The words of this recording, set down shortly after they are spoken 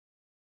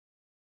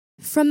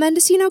From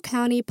Mendocino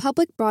County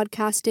Public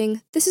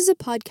Broadcasting, this is a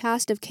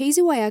podcast of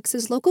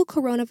KZYX's local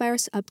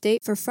coronavirus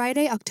update for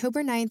Friday,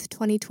 October 9th,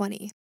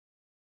 2020.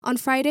 On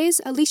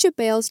Fridays, Alicia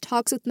Bales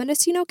talks with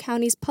Mendocino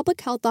County's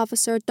Public Health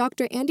Officer,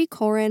 Dr. Andy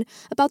Coren,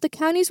 about the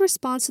county's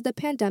response to the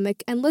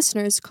pandemic, and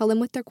listeners call in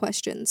with their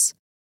questions.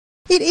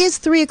 It is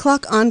 3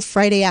 o'clock on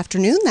Friday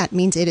afternoon. That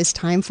means it is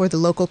time for the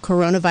local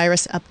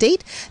coronavirus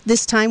update,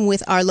 this time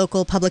with our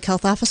local public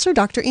health officer,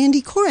 Dr.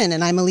 Andy Coren,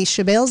 and I'm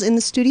Alicia Bales in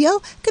the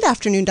studio. Good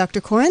afternoon,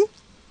 Dr. Coren.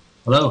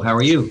 Hello, how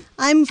are you?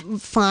 I'm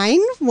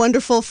fine.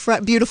 Wonderful,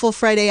 beautiful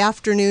Friday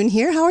afternoon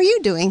here. How are you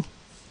doing?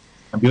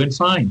 I'm doing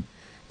fine.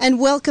 And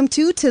welcome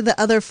to the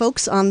other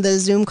folks on the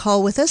Zoom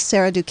call with us,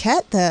 Sarah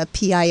Duquette, the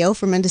PIO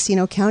for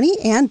Mendocino County,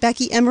 and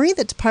Becky Emery,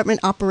 the Department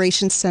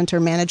Operations Center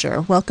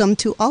Manager. Welcome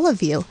to all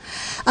of you.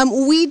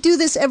 We do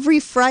this every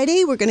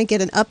Friday. We're going to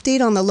get an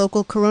update on the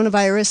local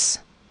coronavirus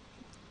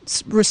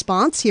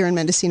response here in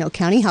Mendocino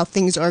County, how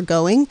things are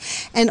going,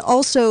 and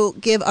also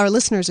give our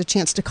listeners a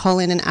chance to call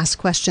in and ask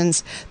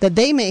questions that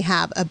they may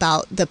have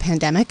about the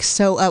pandemic.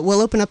 So we'll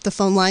open up the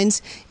phone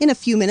lines in a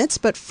few minutes,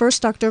 but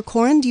first, Dr.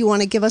 Coren, do you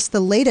want to give us the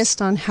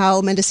latest on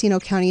how Mendocino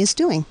County is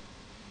doing?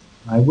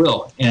 I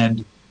will,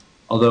 and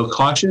although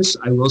cautious,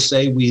 I will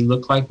say we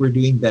look like we're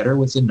doing better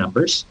with the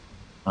numbers.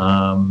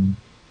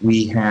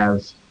 We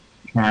have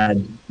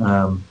had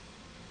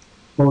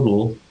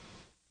total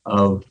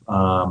of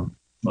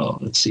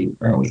let's see,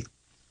 where are we?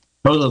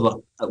 Total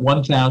of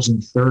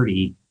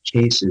 1,030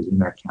 cases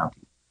in our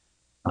county.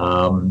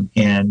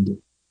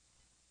 And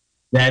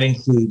that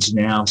includes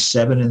now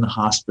 7 in the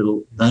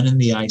hospital, none in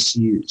the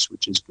ICUs,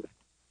 which is good.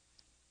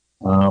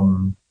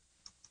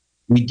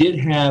 We did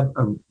have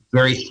a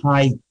very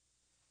high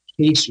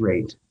case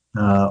rate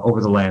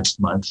over the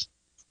last month.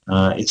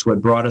 It's what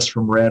brought us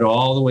from red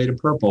all the way to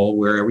purple,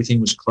 where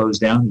everything was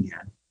closed down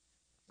again.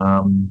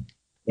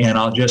 And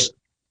I'll just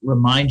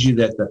remind you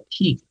that the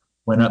peak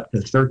went up to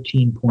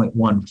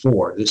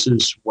 13.14. This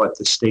is what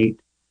the state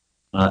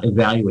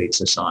evaluates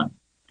us on.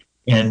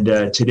 And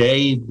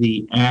today,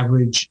 the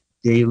average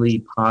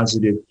daily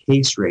positive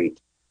case rate,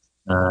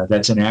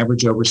 that's an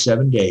average over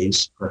 7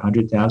 days per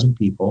 100,000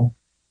 people,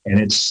 and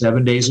it's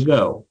 7 days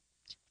ago,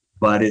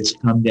 but it's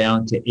come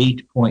down to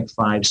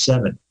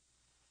 8.57.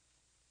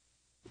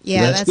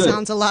 Yeah, that good.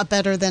 Sounds a lot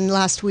better than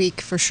last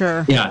week, for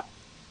sure. Yeah.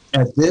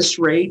 At this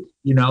rate,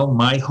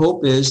 my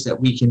hope is that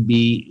we can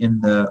be in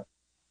the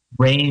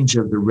range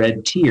of the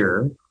red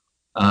tier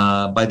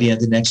by the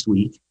end of next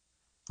week.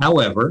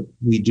 However,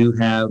 we do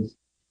have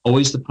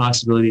always the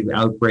possibility of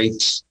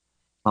outbreaks.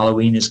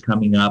 Halloween is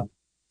coming up.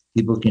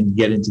 People can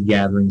get into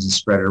gatherings and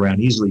spread it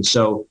around easily.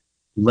 So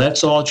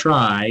let's all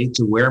try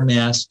to wear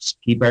masks,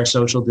 keep our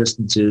social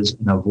distances,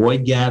 and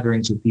avoid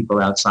gatherings with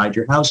people outside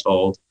your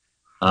household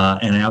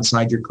and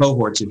outside your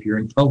cohorts if you're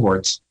in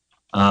cohorts,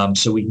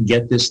 so we can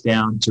get this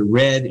down to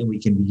red and we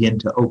can begin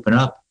to open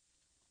up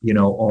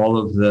all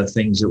of the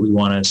things that we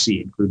want to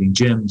see, including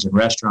gyms and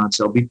restaurants.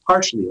 They'll be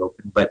partially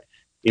open, but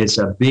it's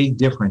a big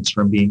difference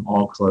from being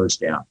all closed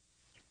down.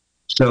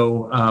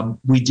 So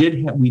we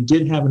did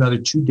have another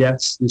 2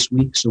 deaths this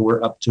week, so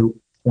we're up to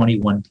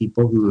 21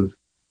 people who have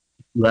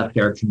left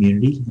our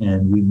community,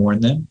 and we mourn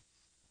them.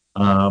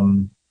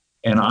 And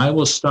I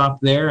will stop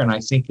there, and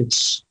I think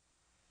it's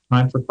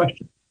time for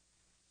questions.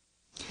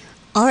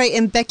 All right,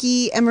 and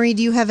Becky Emery,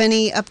 do you have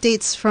any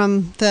updates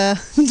from the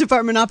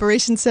Department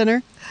Operations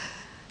Center?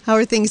 How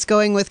are things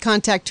going with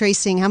contact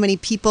tracing? How many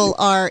people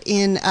are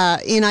in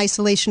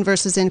isolation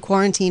versus in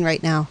quarantine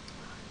right now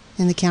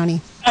in the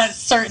county?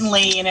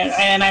 Certainly,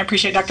 and I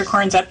appreciate Dr.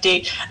 Coren's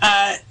update.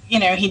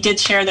 He did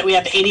share that we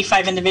have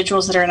 85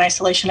 individuals that are in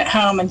isolation at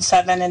home and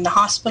 7 in the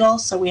hospital.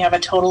 So we have a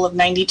total of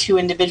 92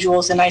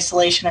 individuals in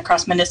isolation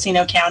across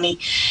Mendocino County.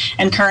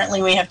 And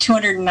currently we have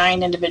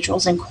 209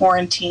 individuals in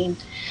quarantine.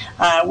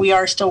 We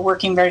are still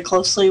working very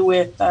closely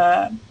with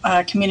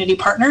community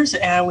partners.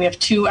 We have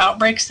 2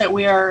 outbreaks that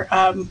we are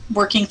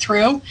working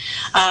through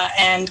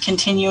and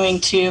continuing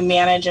to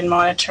manage and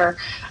monitor.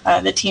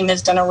 The team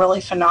has done a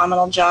really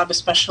phenomenal job,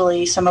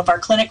 especially some of our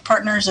clinic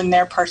partners and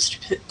their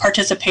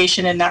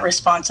participation in that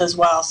response as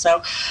well.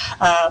 So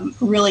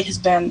really has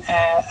been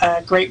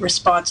a great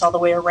response all the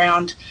way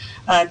around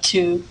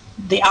to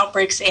the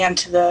outbreaks and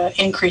to the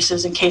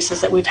increases in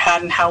cases that we've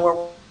had and how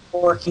we're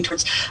working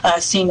towards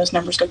seeing those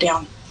numbers go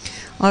down.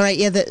 All right,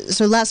 yeah.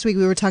 So last week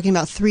we were talking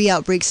about 3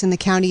 outbreaks in the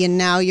county, and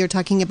now you're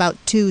talking about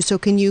 2. So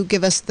can you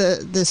give us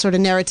the sort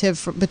of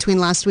narrative between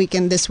last week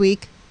and this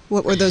week?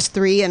 What were those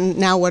 3, and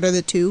now what are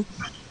the 2?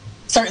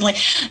 Certainly.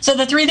 So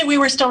the 3 that we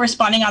were still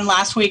responding on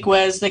last week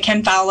was the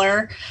Ken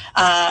Fowler,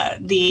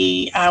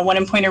 the one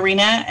in Point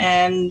Arena,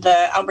 and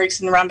the outbreaks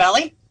in the Round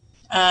Valley.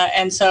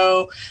 And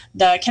so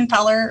the Ken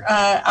Fowler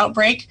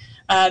outbreak,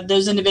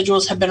 those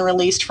individuals have been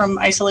released from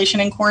isolation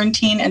and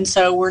quarantine, and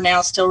so we're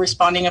now still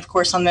responding, of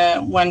course, on the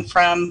one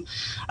from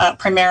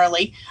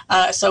primarily.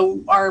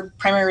 So our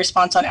primary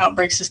response on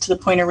outbreaks is to the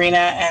Point Arena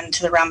and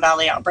to the Round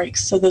Valley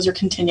outbreaks. So those are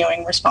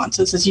continuing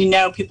responses. As you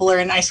know, people are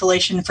in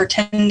isolation for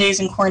 10 days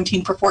and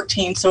quarantine for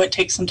 14, so it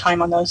takes some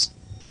time on those.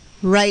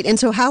 Right. And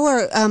so how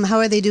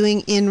are they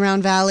doing in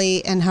Round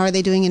Valley, and how are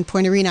they doing in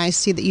Point Arena? I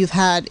see that you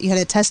had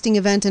a testing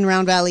event in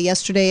Round Valley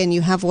yesterday, and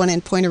you have one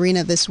in Point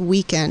Arena this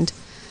weekend.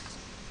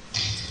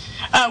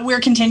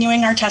 We're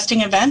continuing our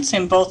testing events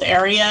in both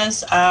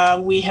areas.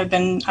 We have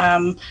been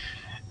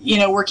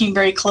working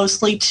very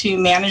closely to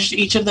manage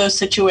each of those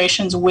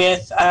situations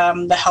with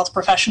the health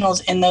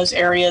professionals in those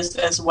areas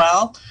as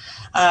well.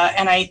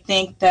 And I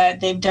think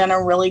that they've done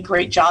a really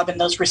great job in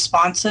those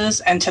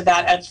responses. And to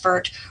that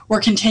effort,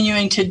 we're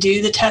continuing to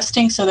do the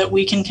testing so that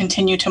we can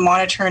continue to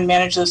monitor and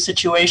manage those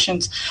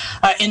situations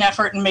in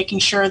effort and making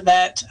sure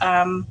that,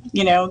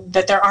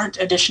 that there aren't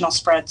additional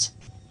spreads.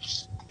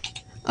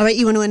 All right,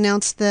 you want to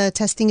announce the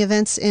testing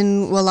events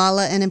in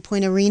Gualala and in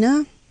Point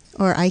Arena?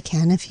 Or I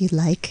can if you'd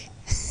like.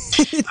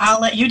 I'll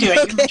let you do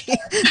it. Okay.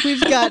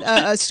 We've got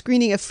a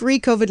free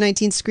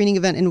COVID-19 screening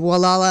event in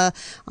Gualala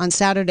on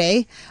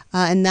Saturday,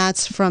 and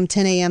that's from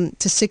 10 a.m.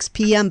 to 6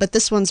 p.m., but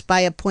this one's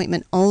by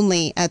appointment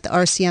only at the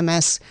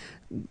RCMS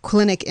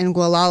clinic in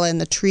Gualala in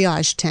the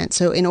triage tent.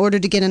 So in order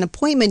to get an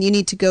appointment, you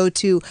need to go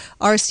to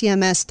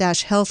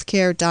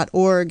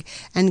rcms-healthcare.org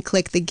and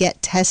click the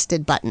Get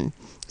Tested button.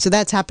 So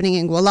that's happening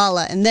in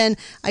Gualala. And then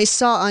I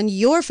saw on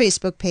your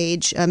Facebook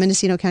page,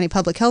 Mendocino County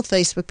Public Health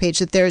Facebook page,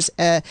 that there's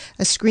a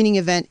screening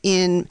event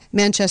in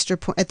Manchester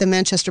at the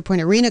Manchester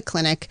Point Arena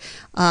Clinic.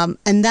 And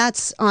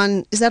is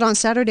that on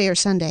Saturday or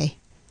Sunday?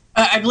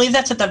 I believe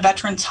that's at the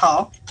Veterans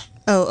Hall.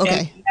 Oh,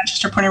 okay. In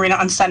Manchester Point Arena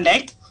on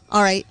Sunday.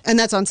 All right. And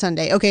that's on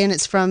Sunday. Okay. And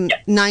it's from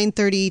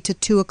 9:30 to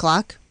 2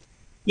 o'clock?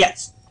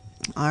 Yes.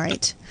 All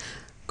right.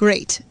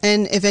 Great.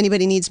 And if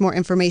anybody needs more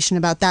information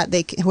about that,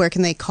 where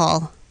can they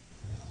call?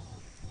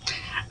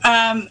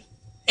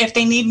 If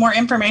they need more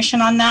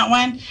information on that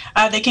one,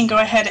 they can go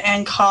ahead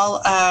and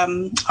call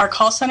our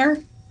call center,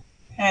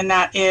 and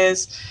that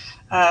is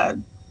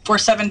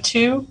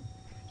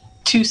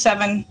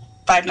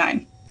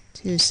 472-2759.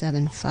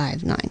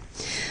 2759.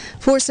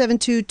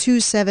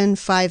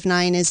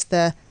 472-2759 is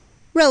the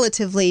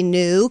relatively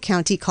new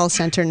county call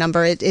center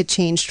number. It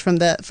changed from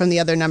the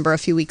other number a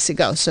few weeks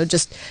ago. So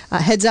just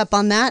heads up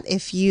on that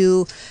if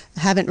you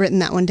haven't written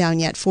that one down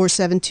yet.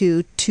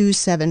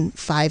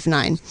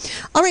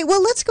 472-2759. All right,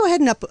 well, let's go ahead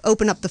and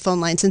open up the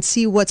phone lines and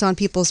see what's on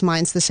people's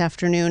minds this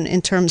afternoon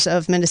in terms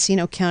of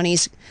Mendocino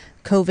County's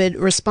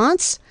COVID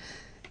response.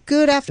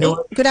 Good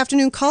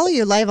afternoon, caller.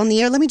 You're live on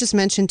the air. Let me just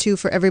mention, too,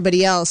 for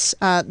everybody else,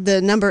 the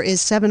number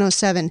is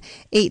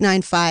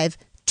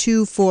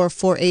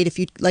 707-895-2448 if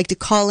you'd like to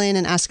call in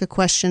and ask a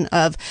question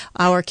of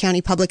our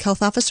County Public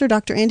Health Officer,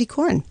 Dr. Andy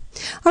Coren.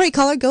 All right,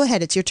 caller, go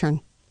ahead. It's your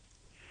turn.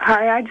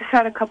 Hi, I just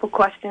had a couple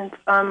questions.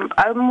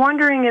 I'm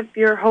wondering if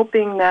you're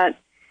hoping that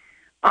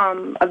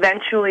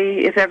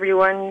eventually, if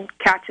everyone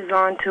catches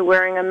on to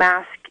wearing a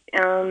mask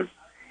and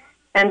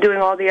doing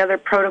all the other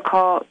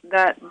protocol,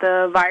 that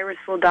the virus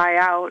will die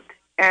out,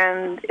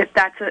 and if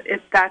that's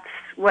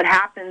what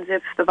happens,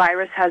 if the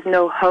virus has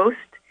no host.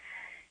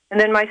 And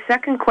then my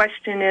second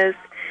question is,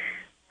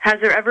 has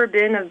there ever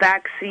been a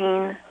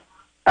vaccine,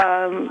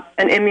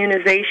 an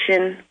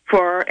immunization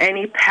for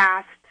any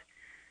past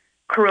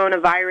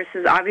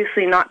coronaviruses?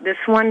 Obviously not this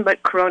one,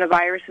 but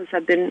coronaviruses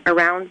have been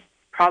around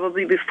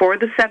probably before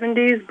the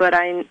 70s, but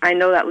I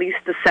know at least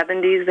the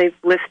 70s they've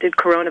listed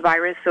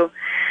coronavirus. So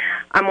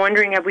I'm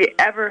wondering, have we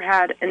ever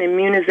had an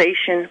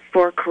immunization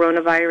for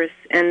coronavirus?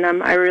 And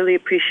I really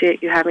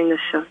appreciate you having this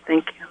show.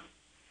 Thank you.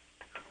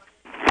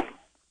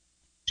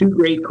 Two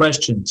great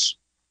questions.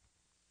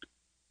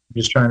 I'm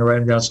just trying to write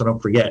them down so I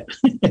don't forget.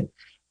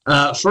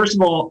 First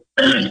of all,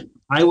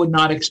 I would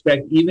not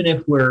expect, even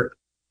if we're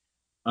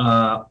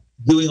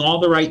doing all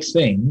the right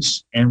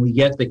things and we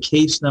get the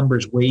case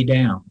numbers way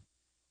down,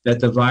 that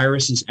the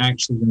virus is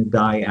actually going to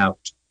die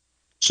out.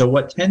 So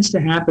what tends to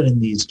happen in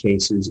these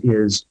cases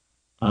is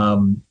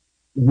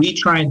we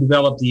try and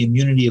develop the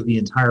immunity of the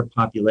entire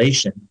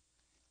population.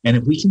 And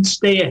if we can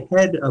stay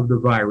ahead of the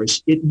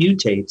virus, it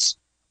mutates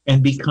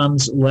and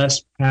becomes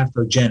less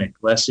pathogenic,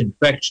 less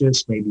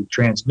infectious, maybe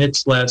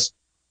transmits less,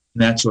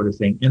 and that sort of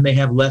thing. And they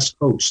have less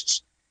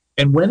hosts.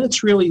 And when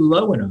it's really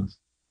low enough,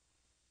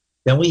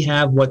 then we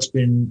have what's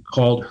been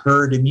called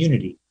herd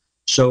immunity.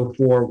 So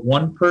for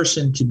one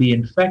person to be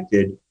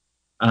infected,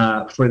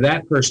 for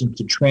that person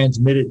to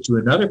transmit it to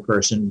another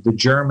person, the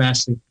germ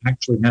actually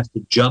has to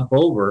jump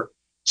over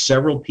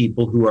several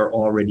people who are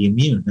already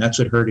immune. That's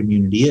what herd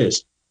immunity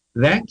is.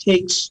 That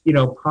takes,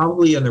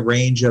 probably in the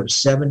range of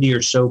 70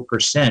 or so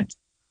 %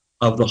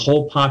 of the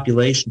whole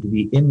population to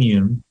be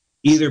immune,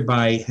 either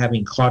by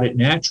having caught it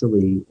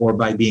naturally or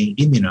by being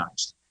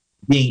immunized.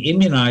 Being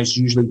immunized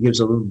usually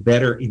gives a little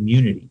better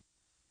immunity.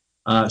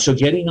 So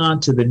getting on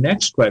to the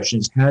next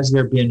questions, has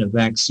there been a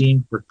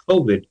vaccine for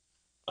COVID?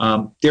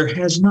 There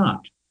has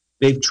not.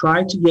 They've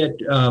tried to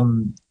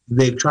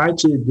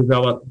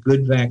develop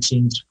good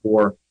vaccines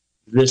for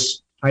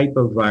this type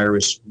of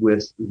virus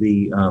with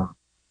the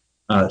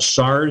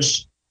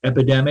SARS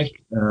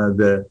epidemic,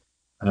 the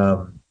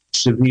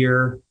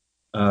severe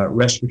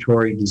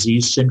respiratory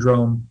disease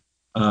syndrome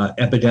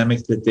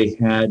epidemic that they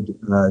had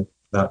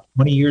about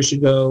 20 years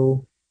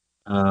ago.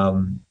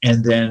 And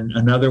then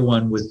another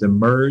one with the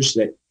MERS,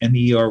 that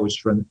ME was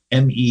from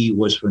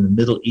the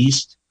Middle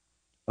East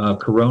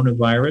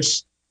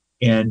coronavirus.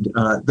 And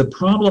the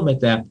problem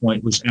at that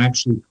point was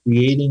actually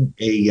creating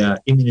a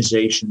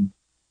immunization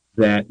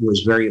that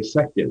was very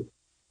effective.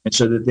 And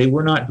so that they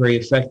were not very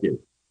effective.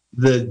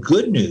 The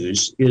good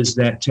news is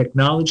that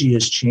technology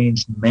has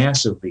changed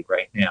massively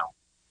right now.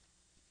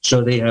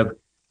 So they have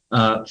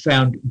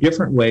found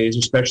different ways,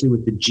 especially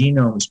with the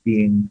genomes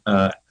being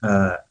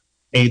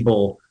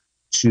able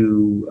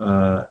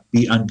to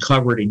be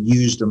uncovered and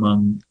used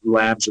among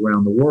labs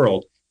around the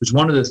world. Because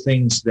one of the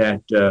things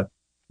that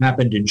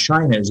happened in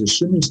China is as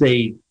soon as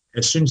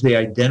they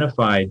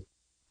identified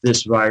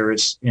this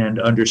virus and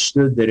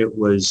understood that it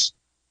was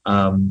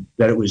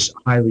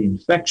highly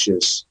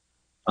infectious,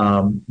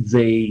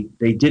 they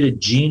did a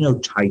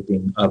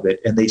genotyping of it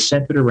and they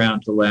sent it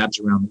around to labs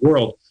around the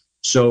world.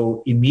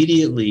 So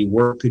immediately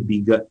work could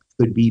be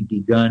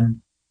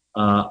begun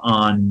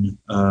on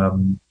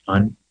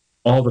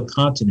all the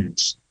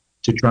continents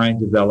to try and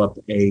develop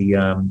a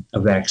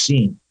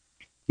vaccine.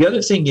 The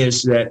other thing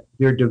is that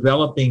they're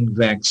developing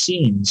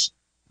vaccines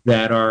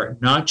that are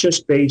not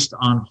just based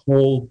on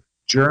whole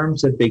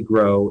germs that they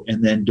grow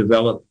and then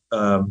develop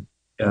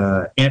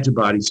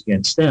antibodies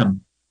against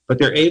them, but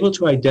they're able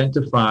to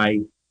identify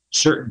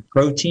certain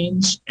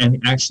proteins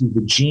and actually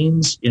the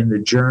genes in the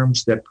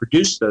germs that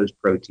produce those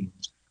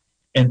proteins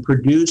and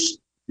produce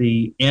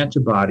the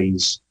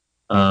antibodies.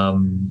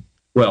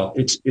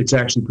 It's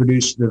actually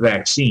produced the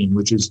vaccine,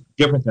 which is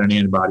different than an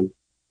antibody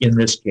in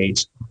this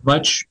case,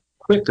 much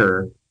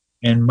quicker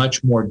and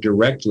much more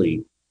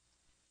directly.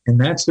 And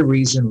that's the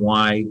reason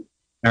why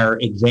our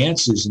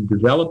advances in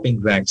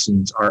developing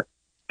vaccines are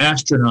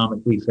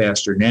astronomically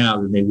faster now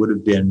than they would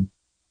have been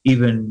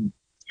even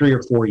 3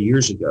 or 4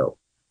 years ago.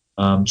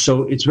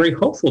 So it's very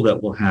hopeful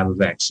that we'll have a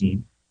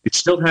vaccine. It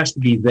still has to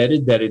be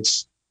vetted that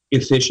it's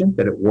efficient,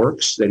 that it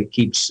works, that it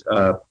keeps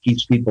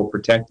people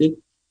protected.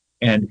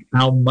 And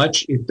how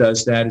much it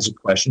does that is a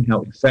question.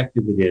 How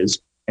effective it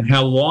is and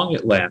how long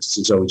it lasts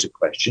is always a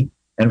question.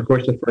 And of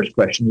course, the first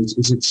question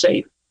is it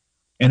safe?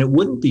 And it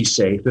wouldn't be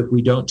safe if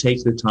we don't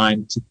take the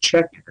time to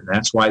check it. And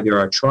that's why there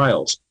are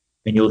trials.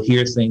 And you'll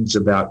hear things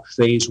about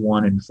phase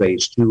 1 and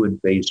phase 2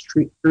 and phase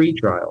 3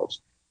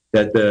 trials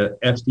that the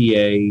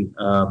FDA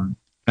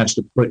has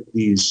to put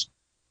these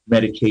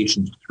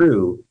medications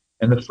through.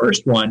 And the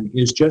first one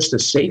is just a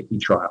safety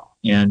trial.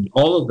 And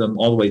all of them,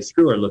 all the way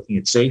through, are looking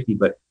at safety.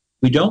 But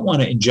we don't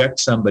want to inject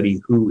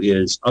somebody who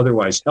is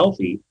otherwise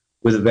healthy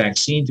with a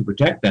vaccine to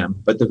protect them,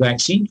 but the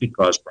vaccine could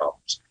cause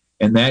problems.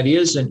 And that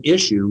is an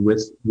issue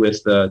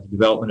with the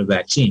development of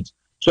vaccines.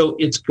 So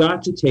it's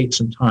got to take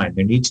some time.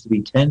 There needs to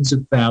be tens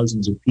of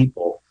thousands of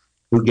people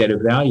who get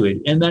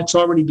evaluated. And that's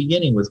already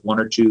beginning with 1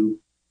 or 2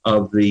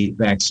 of the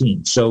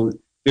vaccines. So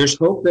there's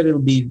hope that it'll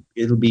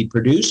be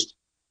produced.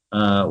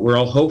 We're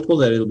all hopeful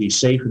that it'll be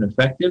safe and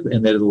effective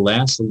and that it'll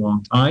last a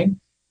long time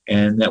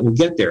and that we'll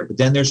get there. But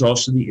then there's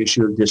also the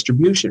issue of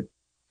distribution.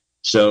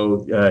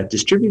 So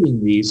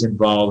distributing these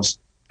involves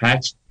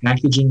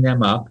packaging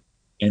them up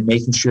and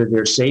making sure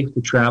they're safe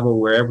to travel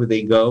wherever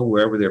they go,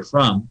 wherever they're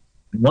from.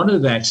 And one of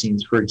the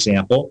vaccines, for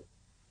example,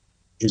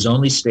 is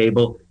only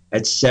stable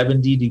at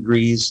 70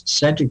 degrees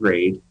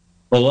centigrade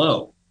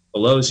below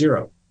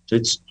zero. So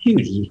it's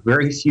huge. There's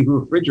very few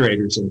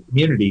refrigerators in the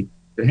community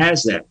that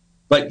has that.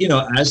 But,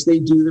 as they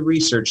do the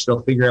research,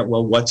 they'll figure out,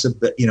 well,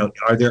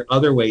 are there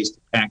other ways to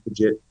package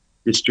it,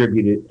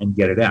 distribute it, and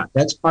get it out?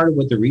 That's part of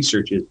what the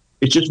research is.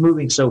 It's just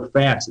moving so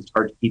fast, it's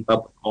hard to keep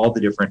up with all the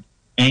different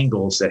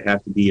angles that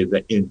have to be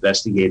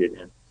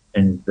investigated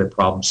and the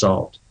problem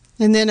solved.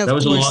 And then, that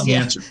was a long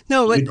answer.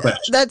 No, but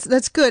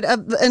that's good.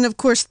 And of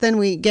course, then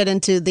we get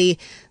into the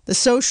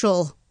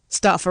social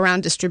stuff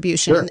around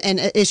distribution. Sure. and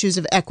issues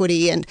of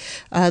equity and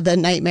the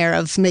nightmare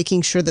of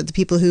making sure that the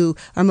people who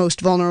are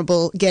most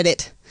vulnerable get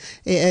it,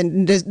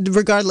 and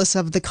regardless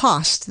of the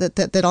cost,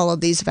 that all of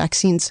these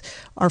vaccines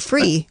are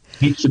free.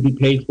 It needs to be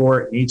paid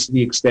for. It needs to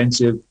be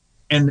extensive.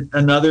 And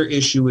another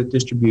issue with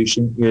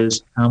distribution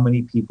is how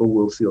many people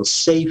will feel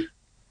safe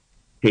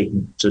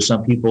taking it. So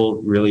some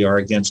people really are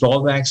against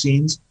all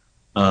vaccines.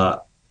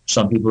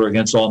 Some people are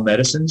against all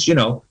medicines,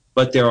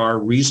 but there are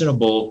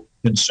reasonable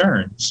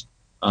concerns.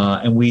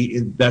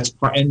 That's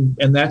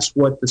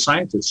what the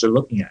scientists are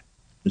looking at,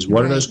 is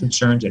what are those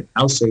concerns and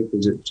how safe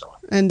is it and so on.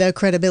 And the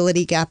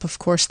credibility gap, of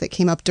course, that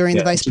came up during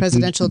the vice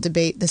presidential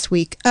debate this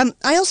week.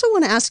 I also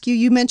want to ask you,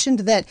 you mentioned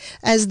that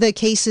as the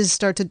cases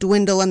start to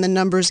dwindle and the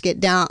numbers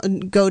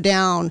go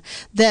down,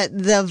 that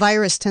the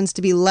virus tends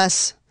to be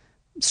less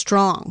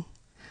strong.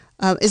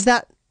 Did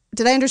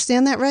I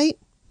understand that right?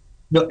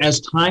 No,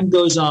 as time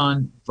goes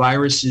on,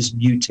 viruses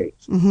mutate.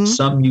 Mm-hmm.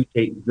 Some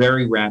mutate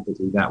very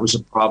rapidly. That was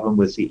a problem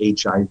with the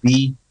HIV.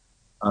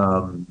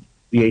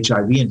 The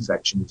HIV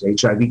infections.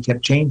 HIV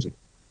kept changing,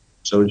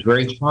 so it's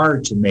very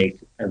hard to make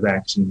a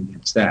vaccine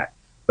against that.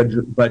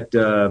 But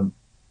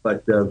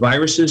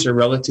viruses are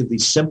relatively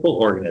simple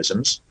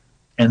organisms,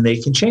 and they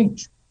can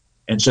change,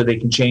 and so they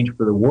can change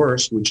for the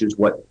worse, which is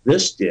what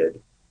this did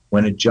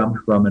when it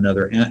jumped from from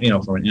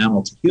an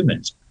animal to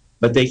humans.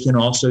 but they can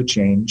also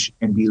change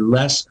and be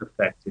less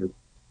effective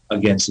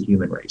against the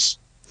human race.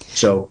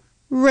 So,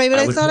 right, but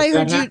I thought I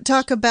heard you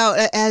talk about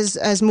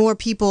as more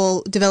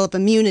people develop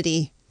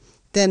immunity,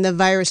 then the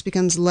virus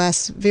becomes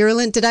less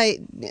virulent. Did I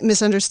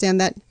misunderstand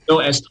that? So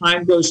as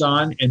time goes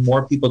on and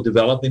more people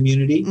develop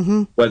immunity,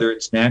 whether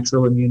it's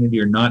natural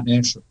immunity or not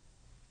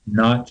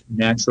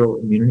natural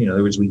immunity, in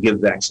other words, we give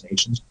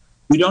vaccinations,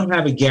 we don't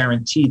have a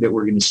guarantee that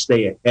we're going to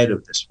stay ahead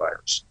of this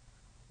virus.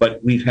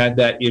 But we've had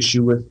that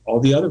issue with all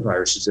the other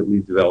viruses that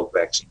we've developed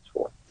vaccines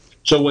for.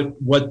 So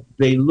what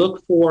they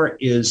look for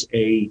is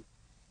a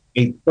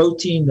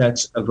protein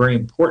that's a very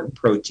important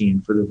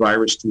protein for the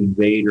virus to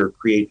invade or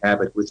create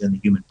havoc within the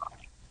human body.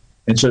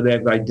 And so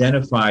they've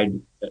identified,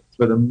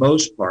 for the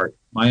most part,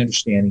 my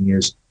understanding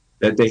is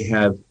that they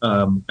have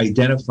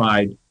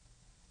identified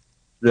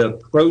the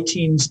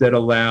proteins that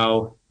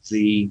allow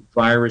the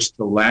virus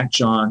to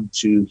latch on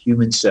to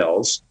human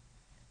cells.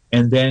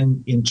 And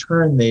then in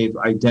turn, they've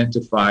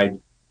identified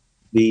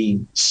the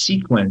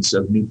sequence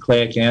of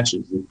nucleic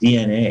acids, the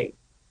DNA,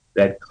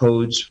 that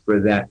codes for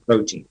that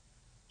protein.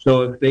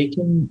 So if they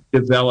can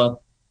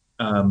develop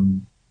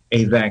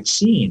a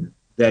vaccine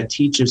that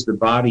teaches the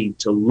body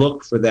to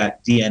look for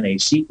that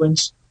DNA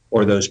sequence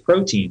or those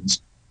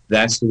proteins,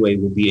 that's the way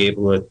we'll be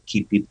able to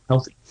keep people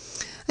healthy.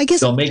 I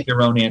guess they'll make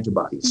their own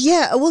antibodies.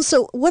 Yeah, well,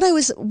 so what I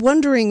was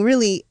wondering,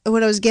 really,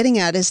 what I was getting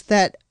at is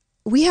that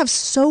we have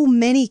so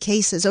many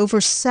cases, over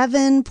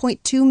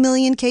 7.2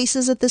 million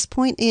cases at this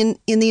point in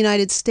the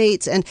United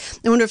States. And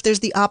I wonder if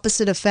there's the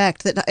opposite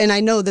effect, and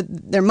I know that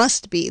there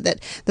must be, that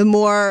the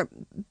more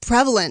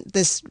prevalent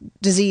this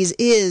disease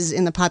is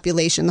in the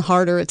population, the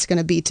harder it's going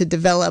to be to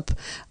develop,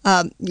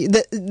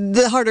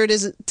 the harder it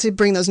is to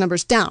bring those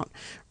numbers down,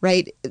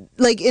 right?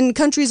 Like in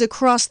countries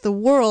across the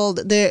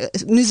world,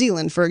 New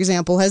Zealand, for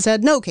example, has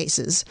had no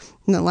cases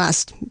in the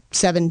last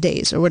 7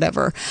 days or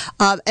whatever.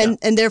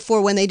 And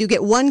therefore, when they do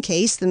get one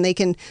case, then they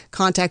can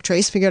contact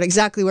trace, figure out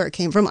exactly where it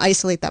came from,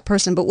 isolate that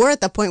person. But we're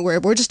at that point where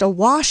we're just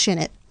awash in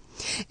it.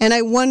 And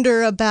I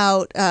wonder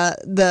about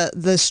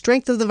the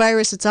strength of the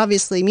virus. It's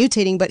obviously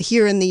mutating, but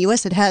here in the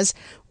U.S. it has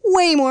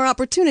way more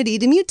opportunity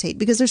to mutate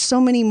because there's so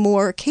many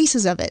more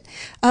cases of it.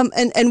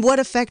 And what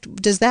effect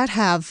does that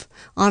have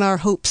on our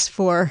hopes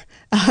for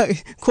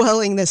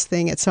quelling this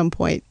thing at some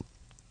point?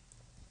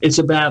 It's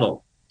a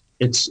battle.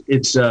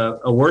 It's a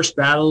worse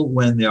battle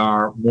when there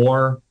are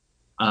more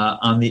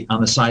on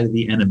the side of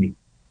the enemy.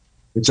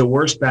 It's a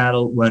worse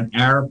battle when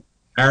our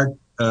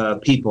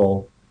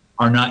people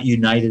are not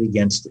united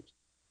against it.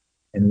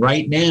 And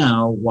right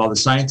now, while the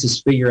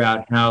scientists figure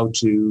out how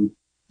to,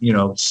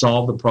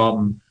 solve the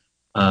problem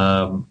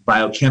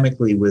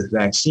biochemically with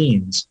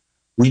vaccines,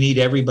 we need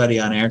everybody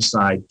on our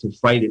side to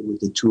fight it with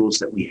the tools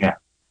that we have.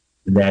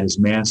 And that is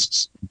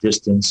masks,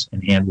 distance,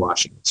 and hand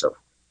washing and so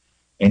forth.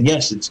 And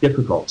yes, it's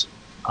difficult.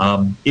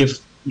 If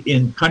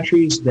in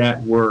countries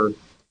that were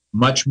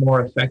much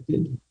more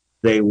affected,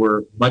 they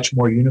were much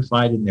more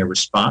unified in their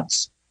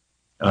response.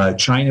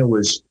 China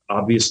was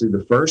obviously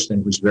the first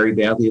and was very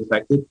badly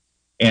affected.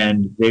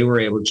 And they were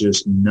able to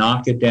just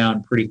knock it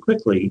down pretty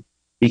quickly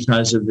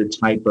because of the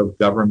type of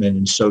government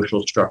and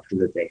social structure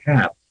that they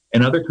have.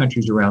 And other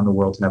countries around the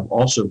world have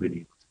also been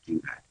able to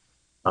do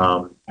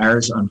that.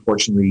 Ours,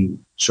 unfortunately,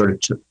 sort of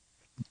took,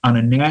 on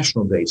a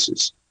national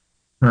basis,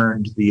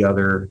 turned the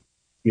other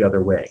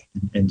way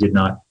and did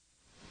not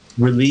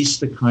release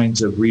the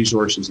kinds of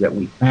resources that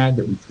we had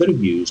that we could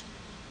have used.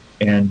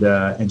 And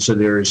so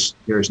there's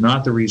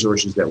not the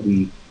resources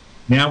that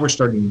now we're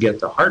starting to get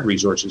the hard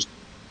resources,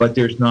 but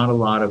there's not a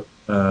lot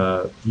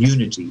of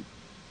unity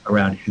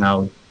around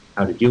how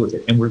to deal with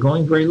it. And we're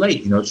going very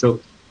late, so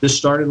this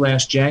started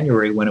last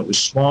January when it was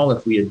small.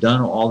 If we had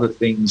done all the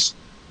things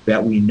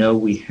that we know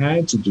we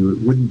had to do, it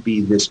wouldn't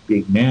be this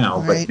big now.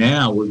 Right. But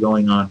now we're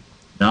going on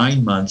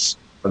 9 months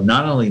of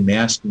not only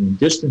masking and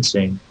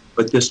distancing,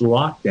 but this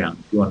lockdown,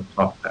 if you want to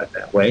talk about it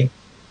that way,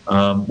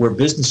 where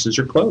businesses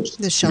are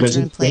closed the shelter because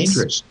in it's place.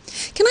 dangerous.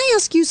 Can I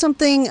ask you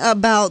something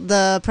about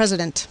the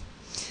president?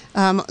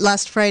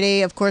 Last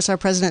Friday, of course, our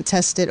president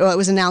it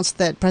was announced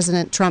that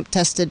President Trump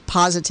tested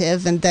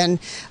positive, and then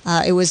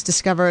it was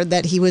discovered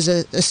that he was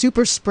a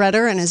super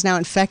spreader and has now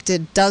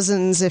infected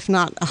dozens, if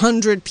not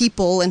 100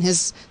 people in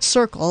his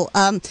circle.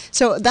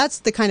 So that's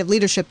the kind of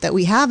leadership that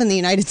we have in the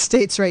United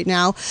States right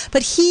now.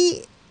 But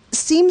he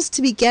seems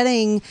to be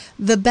getting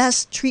the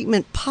best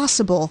treatment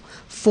possible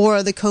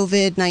for the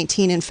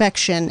COVID-19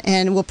 infection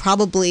and will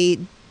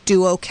probably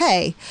do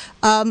okay.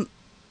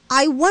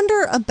 I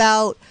wonder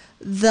about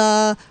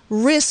the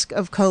risk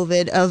of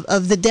COVID,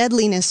 of the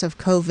deadliness of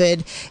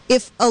COVID,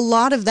 if a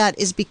lot of that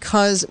is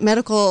because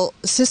medical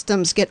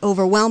systems get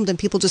overwhelmed and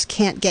people just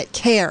can't get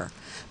care.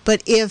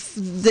 But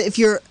if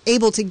you're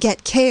able to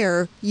get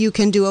care, you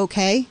can do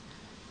okay,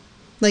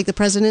 like the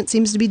president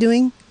seems to be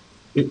doing?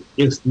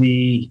 If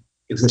the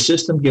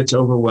system gets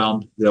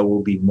overwhelmed, there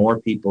will be more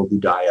people who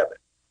die of it,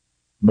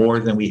 more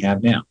than we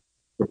have now,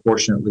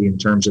 proportionately in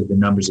terms of the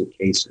numbers of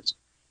cases.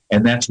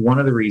 And that's one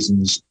of the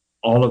reasons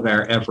all of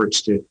our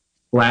efforts to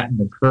flatten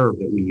the curve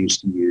that we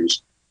used to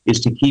use is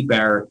to keep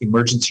our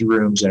emergency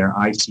rooms and our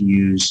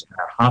ICUs and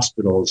our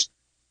hospitals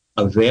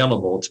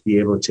available to be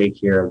able to take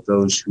care of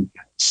those who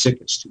get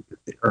sickest, who get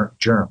the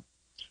germ.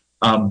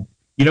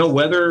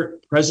 Whether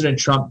President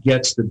Trump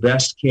gets the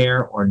best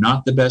care or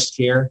not the best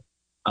care,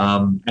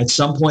 at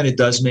some point it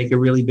does make a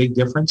really big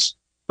difference.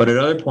 But at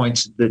other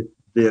points, the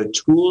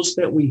tools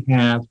that we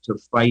have to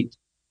fight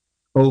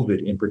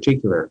COVID in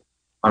particular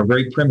are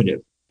very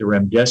primitive. The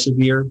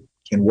remdesivir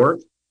can work,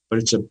 but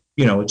it's a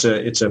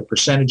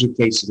percentage of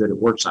cases that it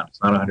works on.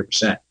 It's not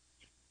 100%.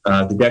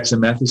 The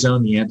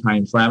dexamethasone, the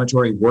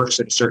anti-inflammatory, works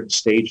at a certain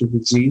stage of the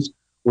disease.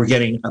 We're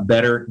getting a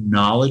better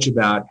knowledge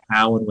about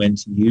how and when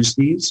to use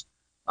these.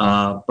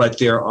 But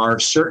there are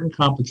certain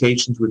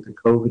complications with the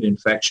COVID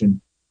infection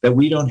that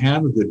we don't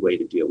have a good way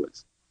to deal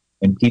with.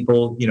 And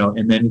people,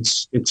 and then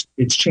it's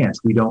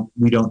chance. We don't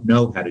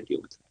know how to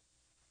deal with that.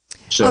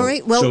 So, all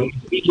right, well, so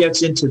if he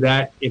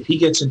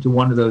gets into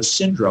one of those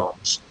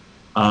syndromes,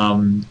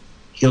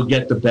 he'll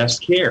get the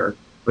best care,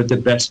 but the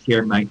best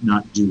care might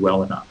not do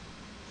well enough.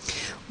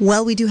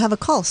 Well, we do have a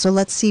call, so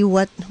let's see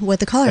what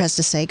the caller has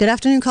to say. Good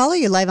afternoon, caller.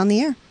 You're live on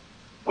the air.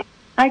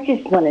 I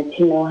just wanted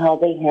to know how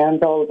they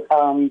handled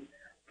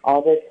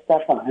all this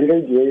stuff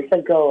 100 years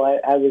ago.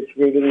 I was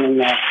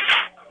reading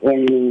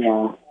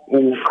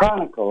in the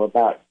Chronicle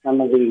about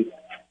some of the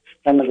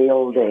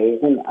old days,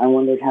 and I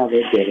wondered how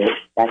they did it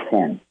back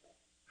then.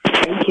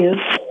 Thank you.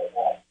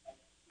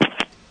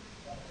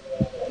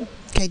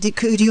 Okay,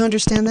 do you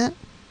understand that?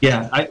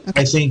 Yeah, I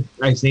think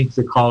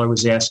the caller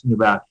was asking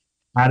about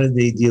how did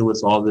they deal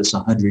with all this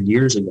 100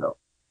 years ago,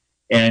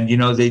 and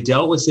they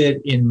dealt with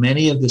it in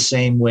many of the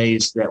same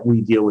ways that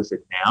we deal with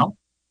it now.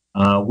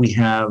 We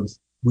have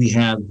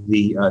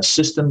the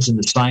systems and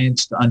the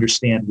science to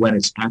understand when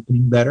it's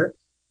happening better.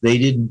 They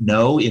didn't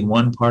know in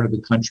one part of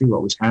the country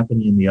what was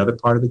happening in the other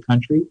part of the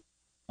country.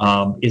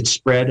 It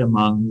spread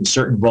among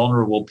certain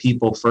vulnerable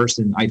people first,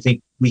 and I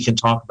think we can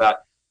talk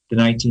about the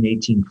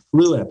 1918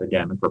 flu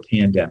epidemic or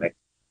pandemic.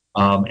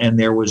 And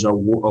there was a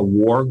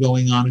war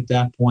going on at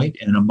that point,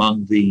 and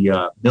among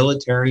the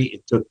military,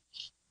 it took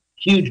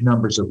huge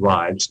numbers of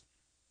lives.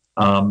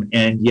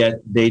 And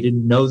yet they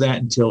didn't know that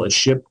until a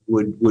ship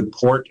would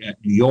port at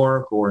New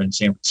York or in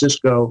San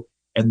Francisco,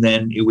 and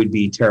then it would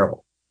be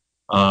terrible.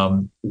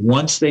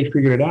 Once they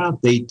figured it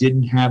out, they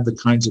didn't have the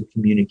kinds of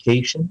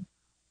communication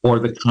or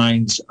the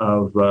kinds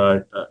of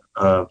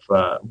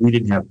we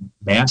didn't have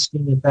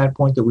masking at that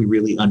point that we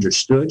really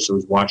understood. So it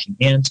was washing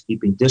hands,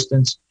 keeping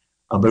distance,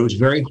 but it was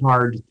very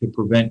hard to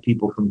prevent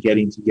people from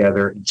getting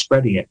together and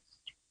spreading it.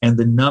 And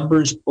the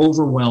numbers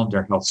overwhelmed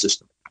our health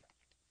system.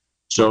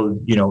 So,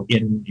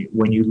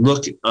 when you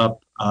look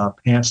up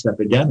past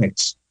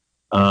epidemics,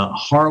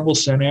 horrible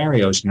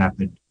scenarios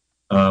happened.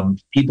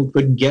 People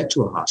couldn't get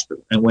to a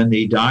hospital, and when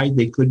they died,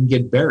 they couldn't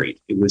get buried.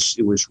 It was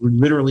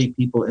literally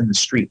people in the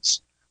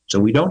streets. So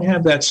we don't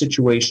have that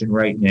situation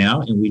right now,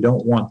 and we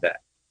don't want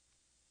that.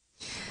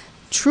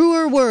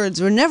 Truer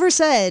words were never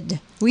said.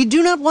 We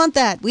do not want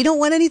that. We don't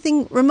want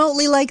anything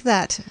remotely like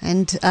that,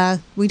 and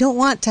we don't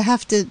want to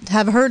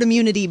have herd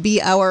immunity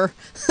be our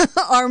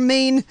our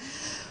main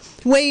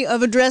way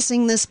of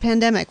addressing this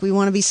pandemic. We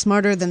want to be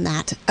smarter than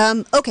that.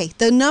 Okay,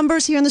 the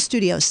numbers here in the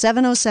studio,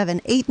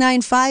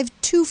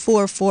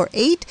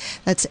 707-895-2448.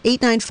 That's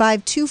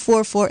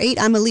 895-2448.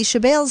 I'm Alicia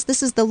Bales.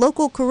 This is the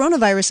local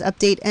coronavirus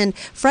update, and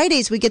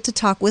Fridays we get to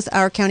talk with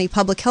our county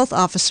public health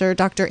officer,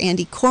 Dr.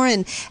 Andy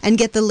Coren, and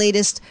get the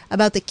latest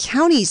about the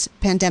county's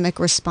pandemic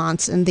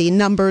response and the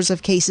numbers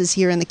of cases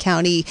here in the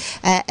county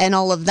and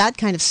all of that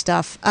kind of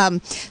stuff.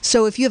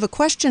 So if you have a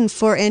question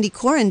for Andy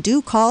Coren,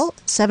 do call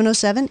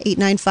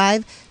 707-895-2448.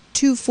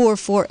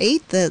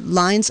 The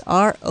lines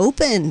are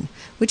open,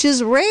 which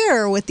is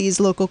rare with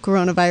these local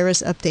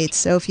coronavirus updates.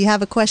 So if you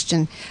have a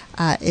question,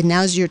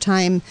 now's your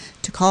time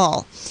to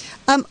call.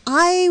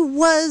 I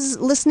was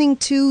listening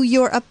to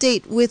your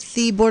update with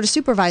the Board of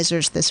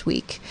Supervisors this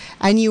week,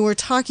 and you were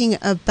talking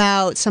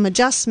about some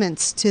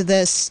adjustments to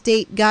the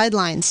state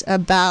guidelines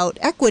about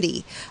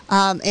equity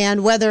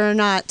and whether or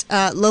not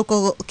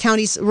local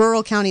counties,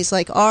 rural counties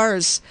like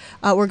ours,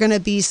 were going to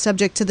be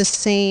subject to the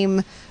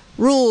same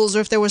rules, or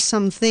if there was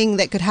something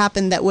that could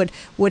happen that would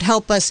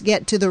help us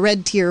get to the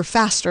red tier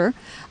faster,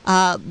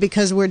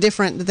 because we're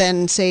different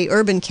than, say,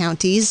 urban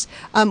counties.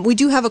 We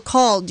do have a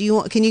call.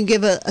 Can you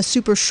give a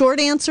super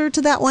short answer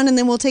to that one, and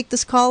then we'll take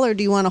this call, or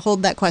do you want to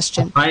hold that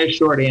question? I'll try a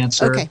short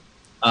answer. Okay.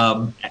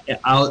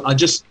 I'll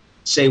just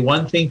say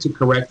one thing to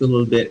correct a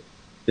little bit.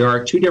 There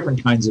are two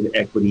different kinds of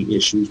equity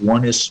issues.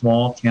 One is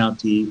small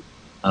county,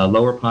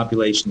 lower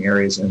population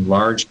areas, and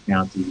large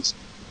counties.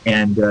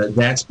 And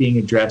that's being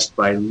addressed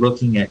by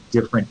looking at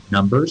different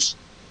numbers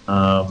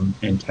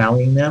and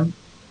tallying them.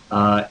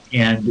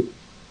 And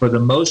for the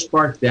most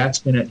part,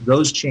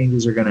 those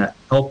changes are going to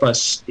help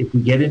us, if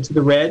we get into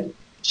the red,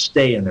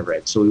 stay in the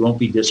red. So we won't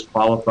be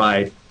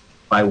disqualified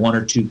by one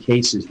or two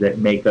cases that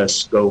make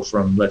us go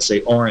from, let's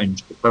say,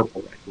 orange to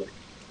purple right away.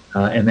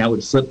 And that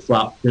would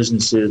flip-flop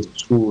businesses,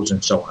 schools,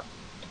 and so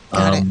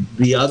on.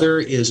 The other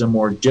is a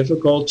more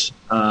difficult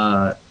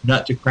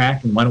nut to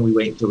crack, and why don't we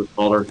wait until the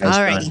caller has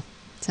done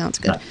Sounds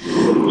good.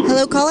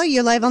 Hello, caller.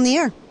 You're live on the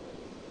air.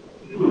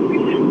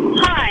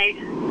 Hi.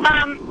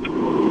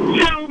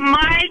 So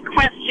my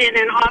question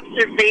and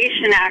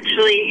observation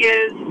actually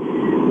is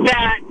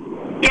that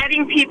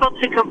getting people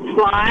to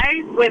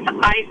comply with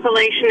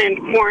isolation and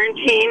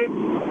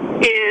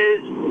quarantine is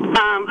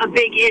a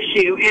big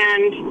issue.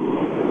 And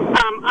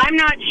I'm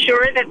not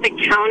sure that the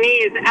county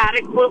is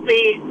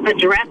adequately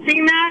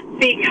addressing that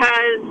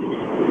because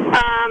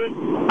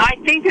I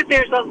think that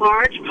there's a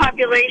large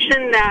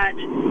population that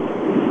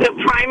the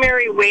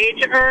primary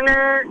wage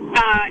earner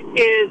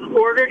is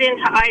ordered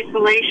into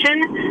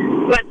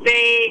isolation, but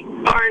they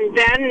are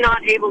then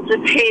not able to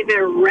pay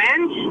their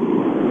rent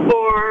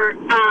or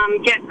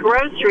get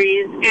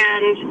groceries,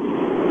 and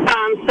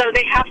so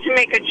they have to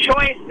make a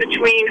choice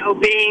between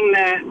obeying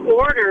the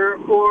order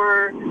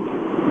or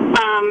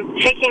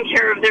taking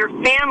care of their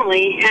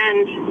family.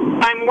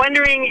 And I'm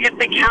wondering if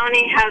the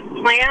county has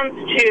plans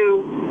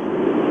to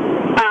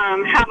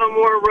have a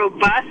more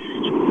robust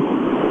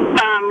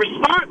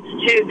response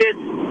to this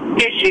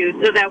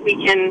issue so that we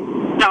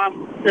can stop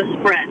the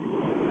spread.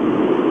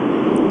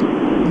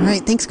 All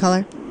right. Thanks,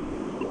 caller.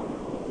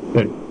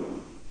 Good.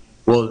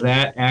 Well,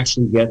 that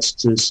actually gets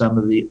to some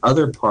of the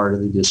other part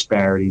of the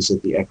disparities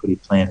that the equity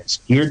plan is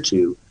geared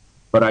to.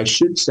 But I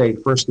should say,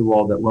 first of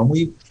all, that when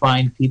we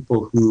find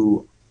people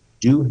who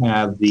do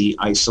have the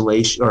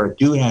isolation or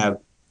do have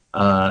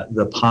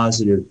the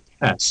positive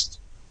test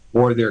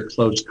or their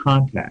close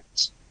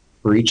contacts,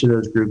 for each of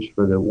those groups,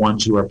 for the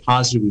ones who are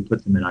positive, we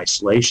put them in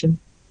isolation.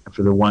 And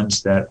for the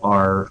ones that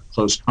are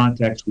close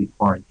contacts, we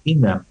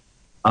quarantine them.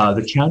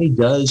 The county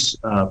does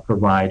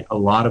provide a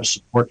lot of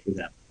support for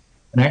them.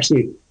 And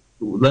actually,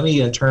 let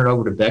me turn it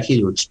over to Becky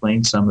to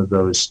explain some of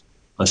those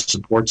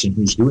supports and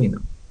who's doing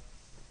them.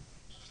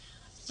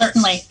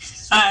 Certainly.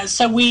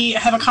 So we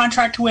have a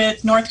contract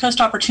with North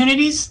Coast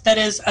Opportunities that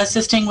is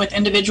assisting with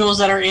individuals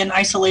that are in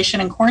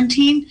isolation and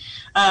quarantine,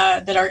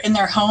 that are in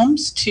their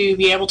homes, to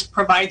be able to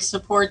provide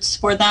supports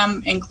for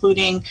them,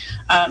 including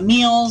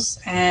meals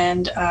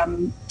and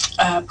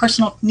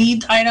personal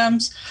needs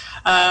items.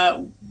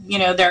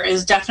 There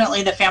is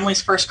definitely the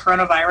Families First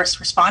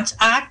Coronavirus Response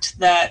Act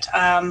that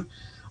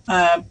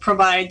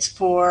provides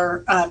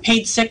for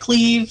paid sick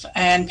leave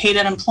and paid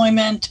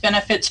unemployment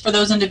benefits for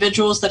those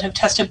individuals that have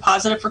tested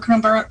positive for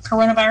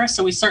coronavirus.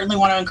 So we certainly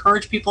want to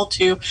encourage people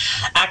to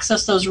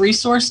access those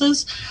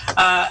resources.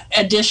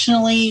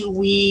 Additionally,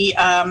 we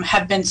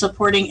have been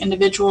supporting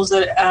individuals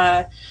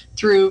that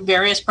through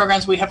various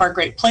programs. We have our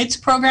Great Plates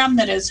program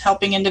that is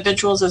helping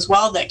individuals as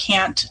well that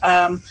can't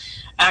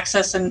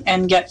access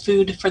and get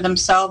food for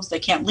themselves. They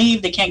can't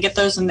leave, they can't get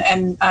those.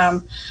 And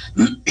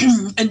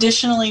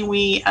additionally,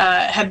 we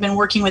have been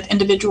working with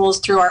individuals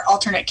through our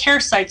alternate care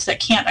sites that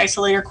can't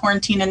isolate or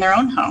quarantine in their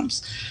own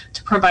homes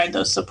to provide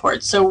those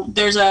supports. So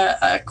there's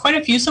quite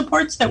a few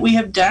supports that we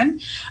have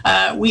done.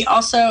 We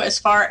also, as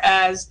far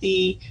as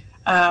the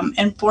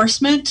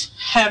enforcement,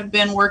 have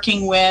been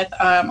working with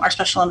our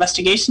Special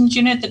Investigations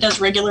Unit that does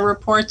regular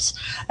reports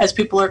as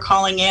people are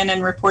calling in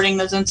and reporting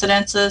those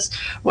incidences.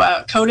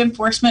 Code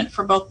enforcement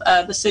for both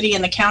the city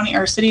and the county,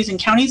 or cities and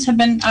counties, have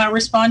been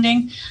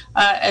responding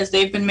as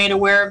they've been made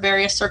aware of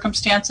various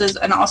circumstances.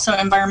 And also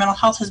environmental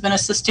health has been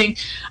assisting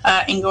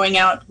in going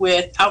out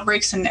with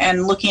outbreaks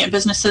and looking at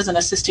businesses and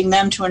assisting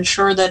them to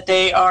ensure that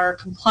they are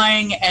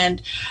complying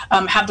and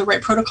have the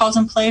right protocols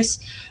in place.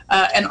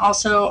 And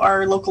also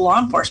our local law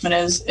enforcement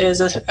is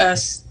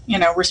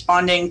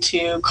responding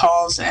to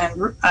calls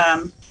and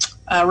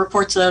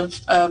reports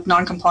of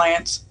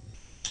noncompliance.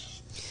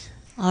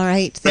 All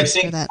right, thanks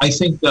for that. I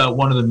think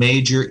one of the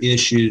major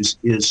issues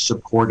is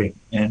supporting,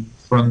 and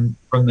from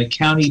the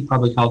county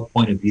public health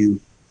point of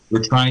view,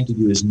 we're trying to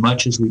do as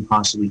much as we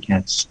possibly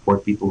can to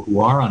support people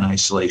who are on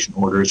isolation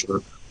orders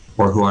or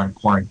who are in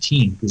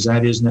quarantine, because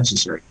that is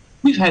necessary.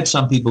 We've had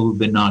some people who've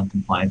been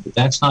non-compliant, but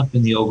that's not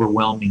been the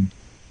overwhelming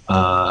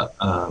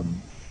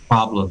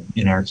problem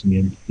in our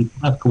community.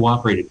 People have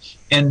cooperated.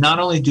 And not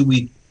only do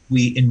we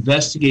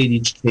investigate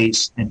each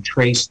case and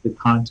trace the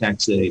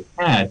contacts that they've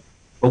had,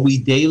 but we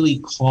daily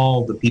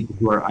call the people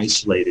who are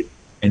isolated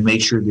and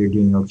make sure they're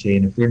doing okay.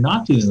 And if they're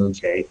not doing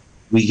okay,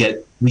 we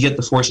get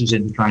the forces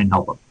in to try and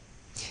help them.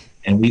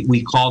 And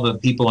we call the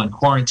people on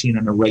quarantine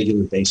on a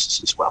regular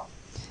basis as well.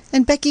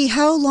 And Becky,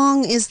 how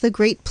long is the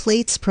Great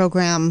Plates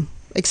program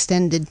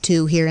extended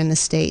to here in the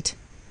state?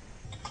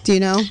 Do you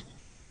know?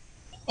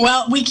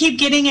 Well, we keep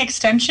getting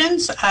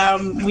extensions.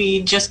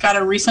 We just got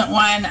a recent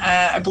one.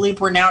 I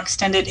believe we're now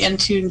extended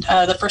into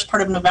the first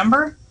part of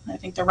November. I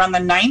think they're around the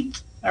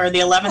 9th or the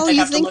 11th. Oh,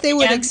 you think they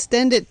would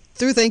extend it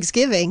through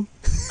Thanksgiving?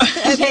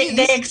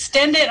 They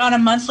extend it on a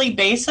monthly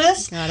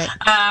basis. Got it.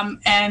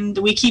 And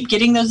we keep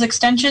getting those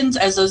extensions.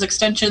 As those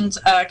extensions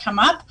come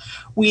up,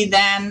 we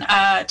then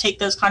take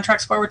those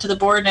contracts forward to the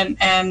board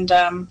and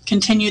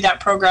continue that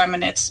program.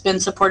 And it's been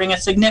supporting a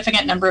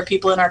significant number of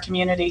people in our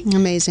community.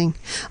 Amazing.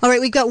 All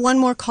right, we've got one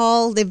more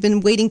call. They've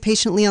been waiting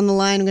patiently on the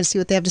line. I'm going to see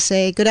what they have to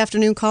say. Good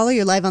afternoon, caller.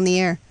 You're live on the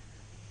air.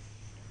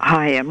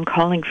 Hi, I'm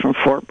calling from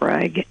Fort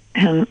Bragg,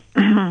 and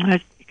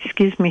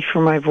excuse me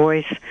for my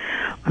voice.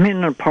 I'm in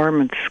an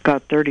apartment that's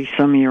got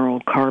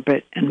 30-some-year-old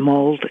carpet and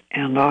mold,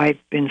 and I've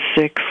been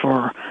sick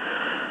for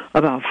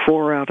about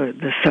 4 out of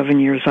the 7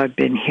 years I've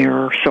been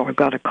here, so I've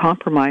got a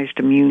compromised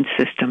immune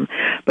system.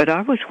 But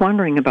I was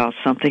wondering about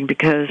something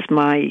because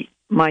my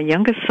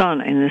youngest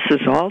son, and this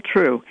is all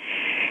true,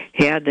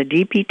 he had the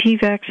DPT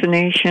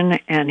vaccination,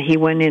 and he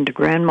went into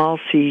grand mal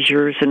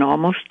seizures and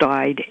almost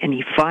died, and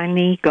he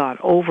finally got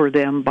over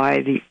them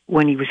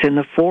when he was in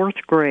the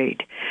 4th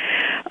grade.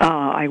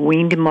 I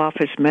weaned him off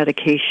his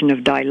medication of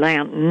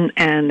Dilantin,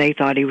 and they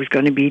thought he was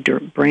going to be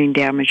brain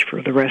damaged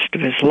for the rest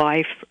of his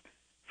life.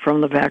 From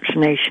the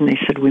vaccination, they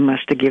said we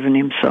must have given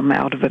him some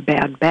out of a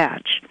bad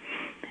batch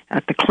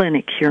at the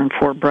clinic here in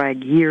Fort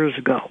Bragg years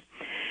ago.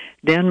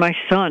 Then my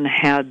son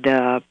had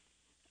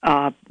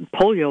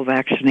polio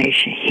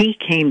vaccination. He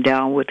came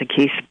down with a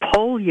case of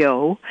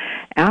polio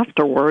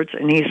afterwards,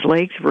 and his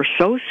legs were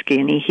so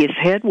skinny, his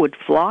head would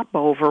flop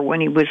over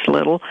when he was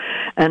little,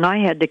 and I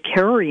had to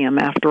carry him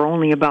after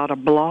only about a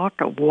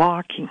block of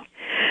walking.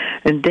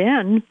 And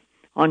then,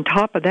 on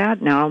top of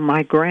that, now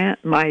my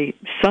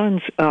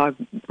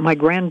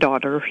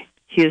granddaughter,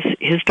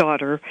 his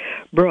daughter,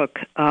 Brooke,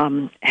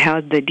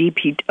 had the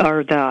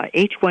the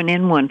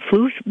H1N1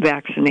 flu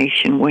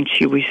vaccination when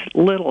she was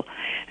little,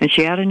 and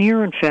she had an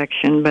ear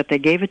infection, but they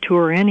gave it to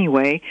her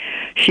anyway.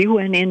 She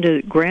went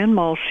into grand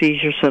mal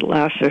seizures that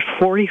lasted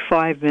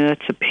 45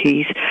 minutes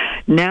apiece.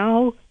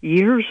 Now,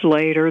 years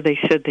later, they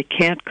said they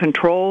can't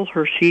control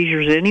her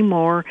seizures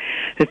anymore,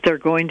 that they're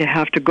going to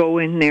have to go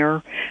in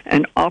there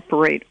and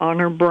operate on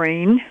her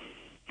brain.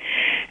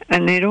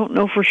 And they don't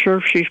know for sure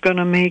if she's going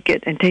to make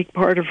it and take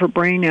part of her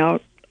brain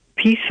out,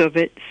 piece of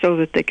it, so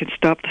that they can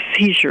stop the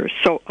seizures.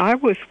 So I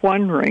was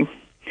wondering,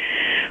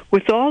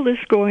 with all this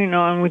going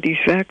on with these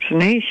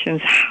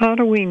vaccinations, how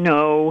do we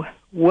know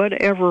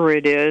whatever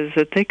it is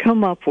that they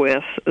come up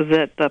with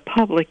that the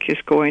public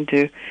is going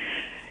to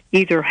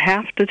either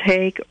have to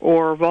take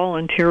or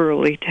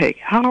voluntarily take?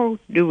 How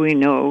do we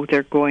know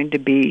they're going to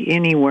be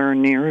anywhere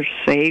near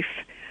safe?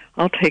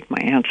 I'll take my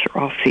answer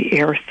off the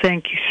air.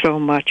 Thank you so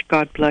much.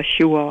 God bless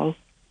you all.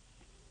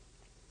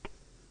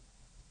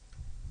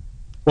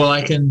 Well,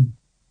 I can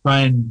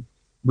try and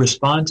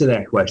respond to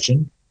that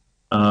question.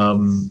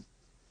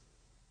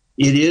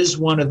 It is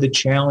one of the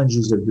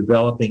challenges of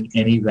developing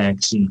any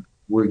vaccine.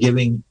 We're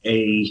giving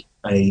a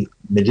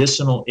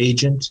medicinal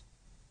agent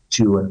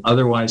to an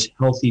otherwise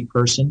healthy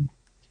person,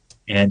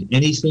 and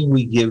anything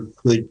we give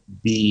could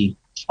be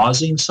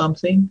causing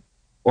something,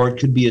 or it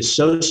could be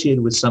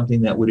associated with something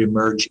that would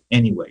emerge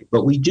anyway.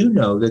 But we do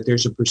know that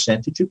there's a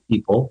percentage of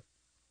people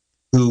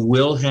who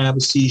will have a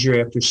seizure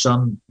after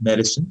some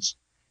medicines.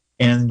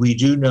 And we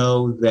do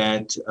know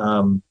that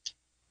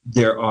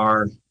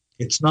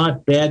it's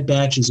not bad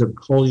batches of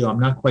polio. I'm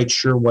not quite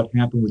sure what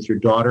happened with your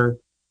daughter,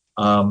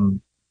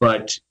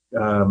 but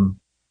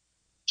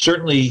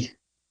certainly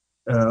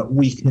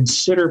we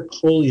consider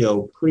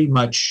polio pretty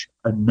much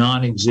a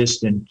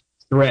non-existent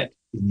threat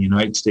in the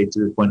United States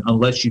at this point,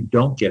 unless you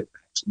don't get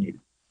vaccinated.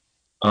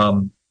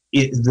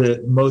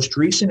 The most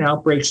recent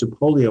outbreaks of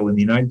polio in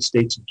the United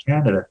States and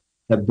Canada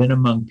have been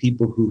among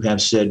people who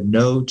have said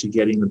no to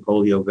getting the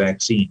polio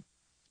vaccine.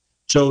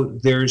 So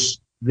there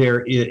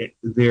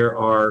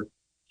are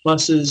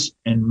pluses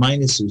and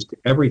minuses to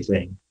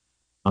everything.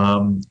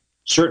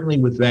 Certainly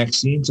with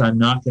vaccines, I'm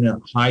not going to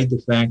hide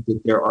the fact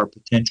that there are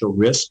potential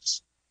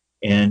risks,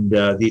 and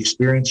the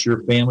experience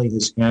your family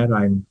has had,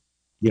 I'm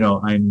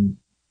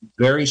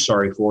very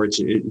sorry for it.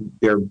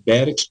 They're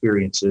bad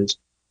experiences.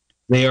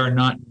 They are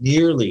not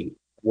nearly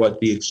what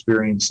the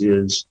experience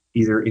is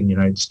either in the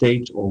United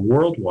States or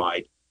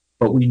worldwide,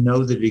 but we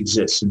know that it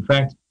exists. In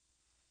fact,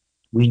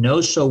 we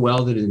know so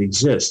well that it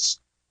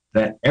exists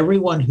that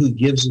everyone who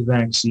gives a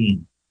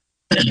vaccine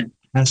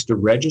has to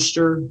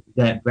register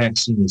that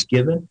vaccine is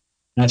given,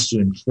 has to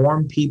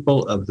inform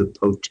people of the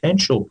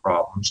potential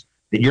problems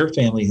that your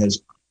family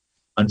has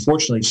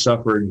unfortunately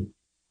suffered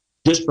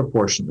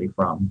disproportionately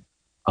from.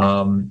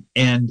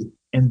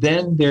 And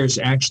then there's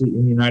actually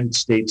in the United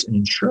States an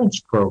insurance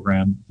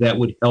program that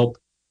would help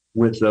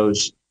with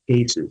those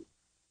cases.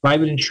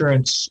 Private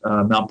insurance,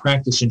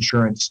 malpractice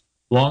insurance,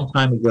 long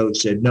time ago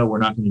said, no, we're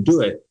not going to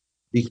do it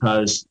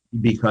because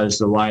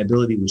the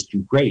liability was too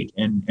great.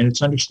 And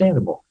it's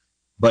understandable.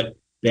 But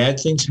bad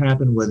things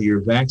happen whether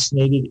you're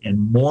vaccinated,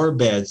 and more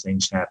bad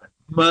things happen,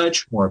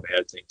 much more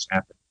bad things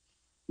happen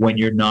when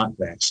you're not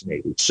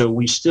vaccinated. So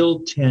we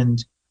still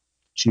tend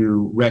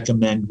to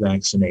recommend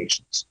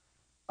vaccinations.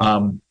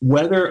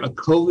 Whether a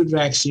COVID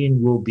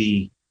vaccine will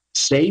be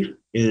safe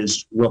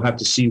we'll have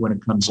to see when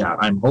it comes out.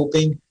 I'm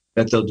hoping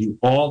that they'll do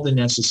all the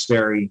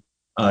necessary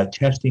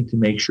testing to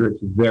make sure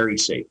it's very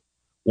safe.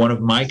 One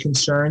of my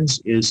concerns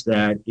is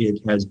that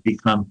it has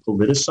become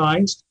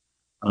politicized.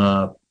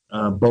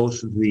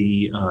 Both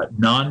the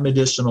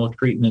non-medicinal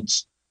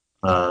treatments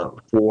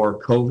for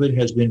COVID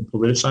has been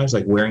politicized,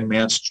 like wearing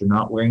masks or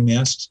not wearing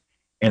masks,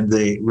 and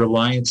the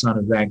reliance on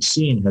a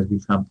vaccine has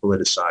become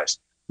politicized.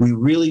 We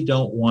really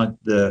don't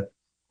want the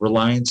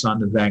reliance on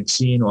the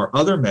vaccine or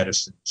other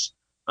medicines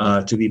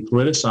to be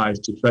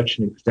politicized to such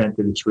an extent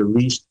that it's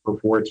released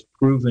before it's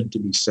proven to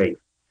be safe.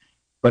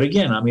 But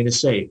again, I'm going to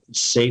say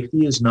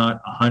safety is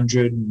not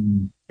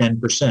 110%.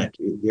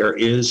 There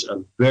is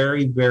a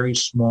very, very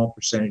small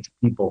percentage of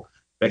people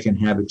that can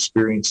have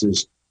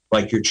experiences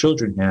like your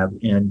children have,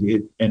 and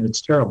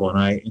it's terrible, and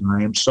I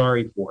am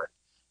sorry for it.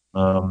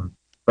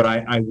 But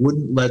I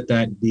wouldn't let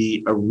that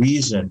be a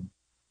reason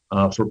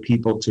for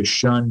people to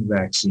shun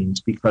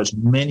vaccines, because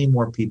many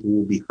more people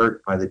will be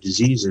hurt by the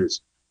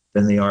diseases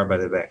than they are by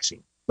the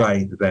vaccines.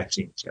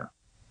 Yeah.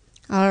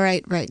 All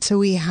right. So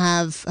we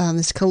have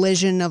this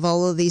collision of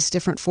all of these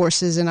different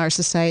forces in our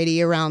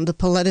society around the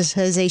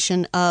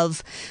politicization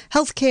of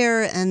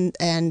healthcare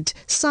and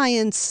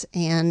science,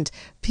 and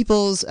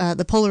people's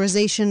the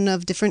polarization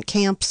of different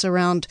camps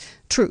around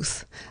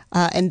truth.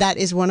 And that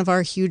is one of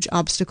our huge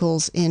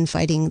obstacles in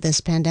fighting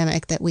this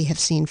pandemic that we have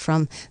seen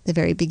from the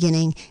very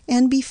beginning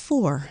and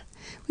before.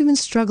 We've been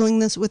struggling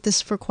with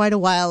this for quite a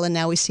while, and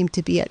now we seem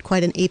to be at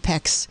quite an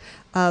apex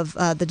of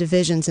the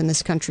divisions in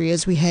this country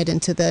as we head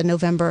into the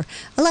November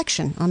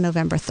election on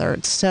November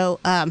 3rd.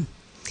 So, I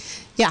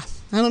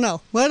don't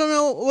know. I don't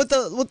know what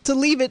to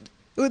leave it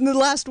in the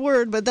last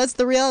word, but that's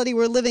the reality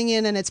we're living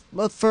in, and it's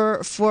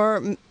for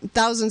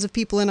thousands of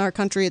people in our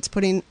country, it's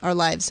putting our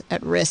lives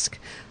at risk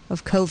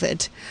of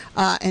COVID.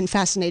 And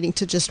fascinating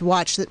to just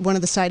watch that one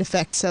of the side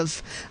effects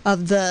of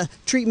the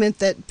treatment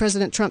that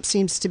President Trump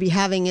seems to be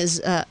having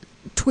is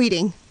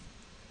tweeting.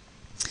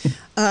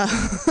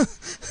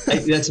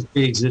 That's a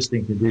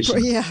pre-existing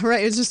condition. Yeah,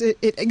 right. It's just it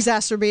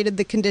exacerbated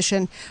the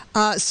condition.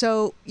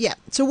 So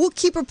we'll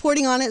keep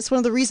reporting on it. It's one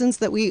of the reasons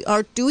that we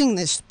are doing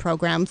this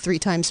program 3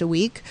 times a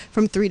week,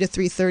 from 3 to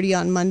 3:30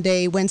 on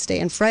Monday, Wednesday,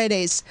 and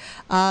Fridays,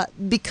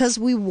 because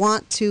we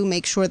want to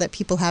make sure that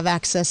people have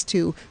access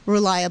to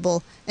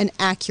reliable and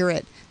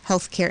accurate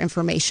healthcare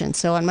information.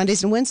 So on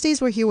Mondays and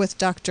Wednesdays, we're here with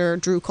Dr.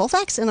 Drew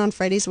Colfax, and on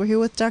Fridays, we're here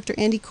with Dr.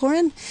 Andy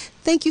Coren.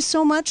 Thank you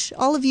so much,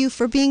 all of you,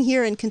 for being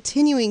here and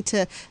continuing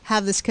to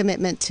have this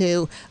commitment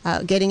to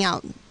getting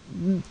out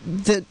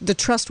the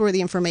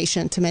trustworthy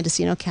information to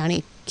Mendocino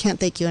County. Can't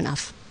thank you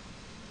enough.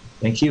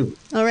 Thank you.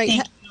 All right.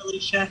 Thank you,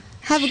 Alicia.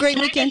 Have a great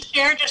Can weekend. I just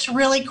share just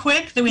really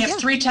quick that we have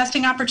 3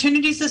 testing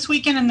opportunities this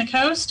weekend in the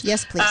coast?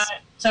 Yes, please.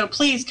 So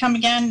please come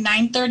again,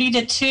 9:30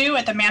 to 2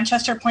 at the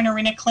Manchester Point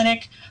Arena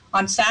Clinic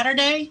on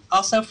Saturday.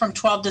 Also from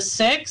 12 to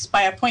 6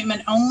 by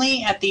appointment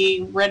only at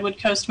the Redwood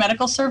Coast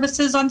Medical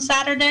Services on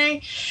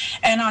Saturday.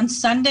 And on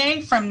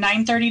Sunday from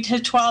 9:30 to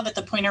 12 at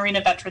the Point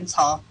Arena Veterans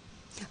Hall.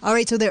 All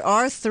right, so there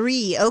are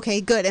 3. Okay,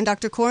 good. And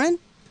Dr. Coren?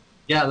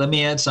 Yeah, let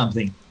me add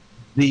something.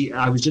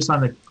 I was just on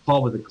the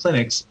call with the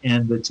clinics,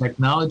 and the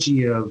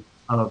technology of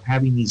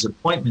having these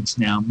appointments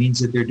now means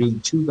that they're doing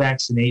 2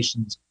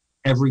 vaccinations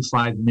every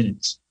 5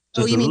 minutes.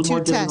 So it's a little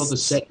more difficult to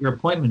set your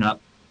appointment up,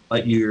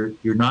 but you're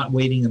not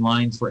waiting in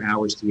line for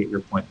hours to get your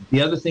appointment.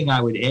 The other thing I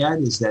would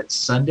add is that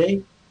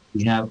Sunday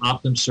we have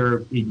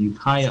OptumServe in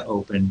Ukiah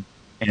open,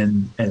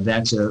 and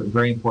that's a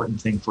very important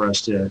thing for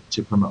us to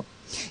promote.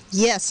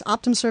 Yes,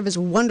 OptumServe is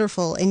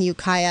wonderful in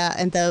Ukiah,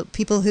 and the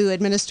people who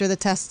administer the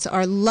tests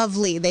are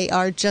lovely. They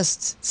are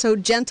just so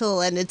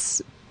gentle, and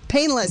it's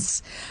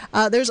painless.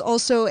 There's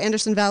also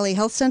Anderson Valley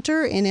Health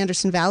Center in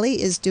Anderson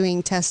Valley is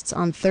doing tests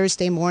on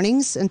Thursday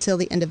mornings until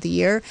the end of the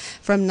year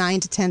from 9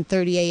 to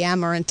 10:30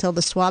 a.m. or until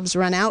the swabs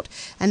run out.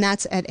 And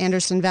that's at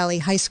Anderson Valley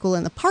High School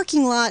in the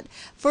parking lot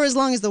for as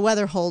long as the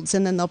weather holds.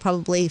 And then they'll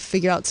probably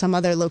figure out some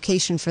other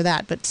location for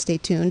that, but stay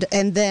tuned.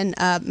 And then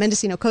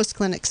Mendocino Coast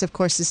Clinics, of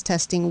course, is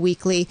testing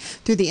weekly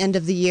through the end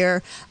of the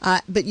year.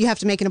 But you have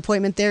to make an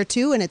appointment there,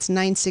 too. And it's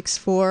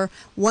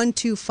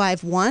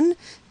 964-1251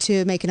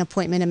 to make an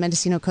appointment at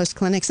Mendocino Coast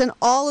Clinics. And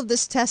all of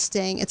this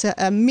testing, it's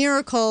a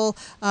miracle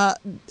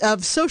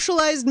of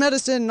socialized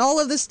medicine. All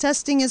of this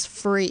testing is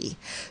free.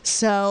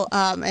 So,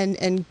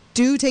 and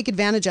do take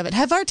advantage of it.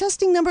 Have our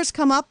testing numbers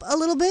come up a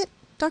little bit,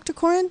 Dr.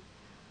 Coren?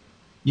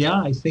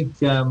 Yeah, I think,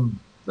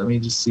 let me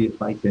just see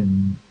if I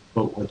can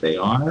quote what they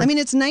are. I mean,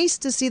 it's nice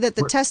to see that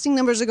the testing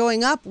numbers are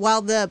going up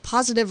while the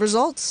positive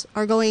results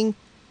are going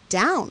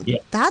down. Yeah.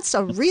 That's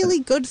a really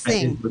good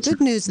thing.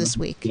 Good news this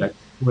week. Yeah,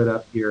 put it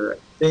up here, I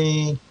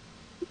think.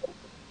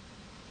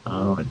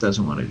 Oh, it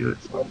doesn't want to do it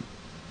for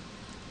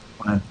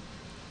me.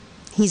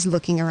 He's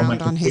looking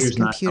around on his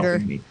computer.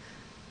 Do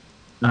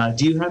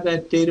you have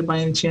that data by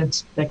any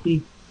chance,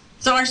 Becky?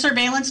 So our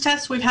surveillance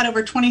tests, we've had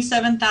over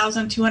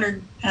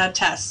 27,200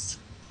 tests.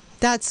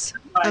 That's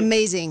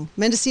amazing.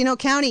 Mendocino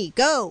County,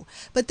 go.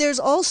 But there's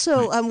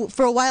also,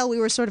 for a while, we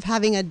were sort of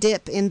having a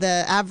dip in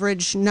the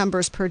average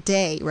numbers per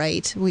day,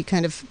 right?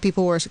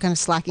 People were kind of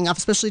slacking off,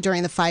 especially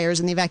during the fires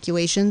and the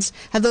evacuations.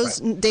 Have those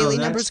daily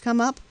numbers come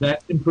up?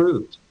 That's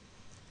improved.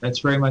 That's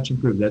very much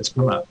improved. That's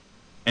come up.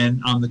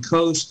 And on the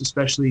coast,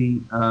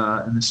 especially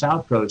in the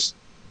South Coast,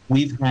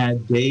 we've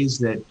had days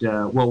that,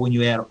 when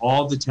you add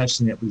all the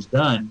testing that was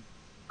done,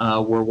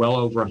 we're well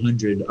over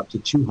 100, up to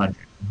 200,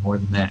 more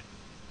than that.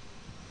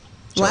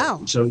 So,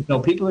 wow. So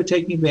people are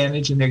taking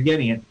advantage and they're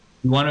getting it.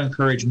 We want to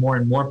encourage more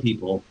and more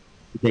people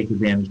to take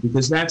advantage,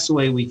 because that's the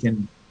way we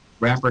can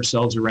wrap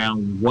ourselves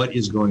around what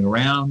is going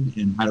around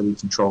and how do we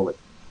control it.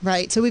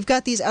 Right. So we've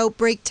got these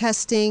outbreak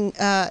testing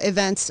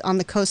events on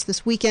the coast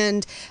this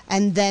weekend,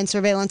 and then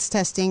surveillance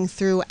testing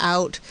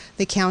throughout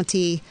the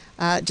county.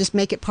 Just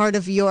make it part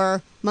of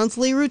your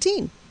monthly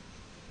routine.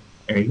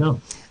 There you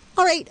go.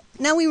 All right.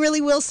 Now we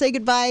really will say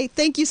goodbye.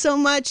 Thank you so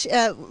much.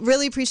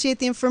 Really appreciate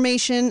the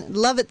information.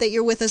 Love it that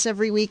you're with us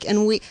every week.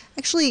 And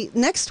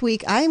next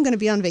week, I am going to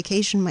be on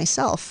vacation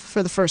myself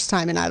for the first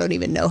time, and I don't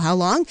even know how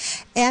long.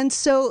 And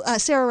so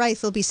Sarah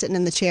Reith will be sitting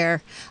in the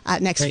chair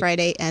next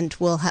Friday, and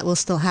we'll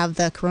still have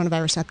the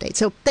coronavirus update.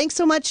 So thanks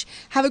so much.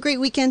 Have a great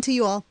weekend to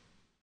you all.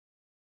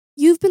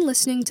 You've been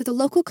listening to the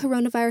local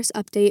coronavirus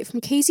update from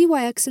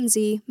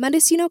KZYX&Z,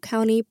 Mendocino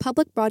County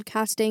Public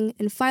Broadcasting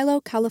in Philo,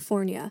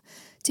 California.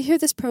 To hear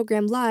this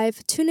program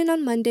live, tune in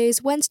on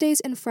Mondays, Wednesdays,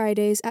 and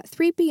Fridays at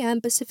 3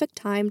 p.m. Pacific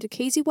Time to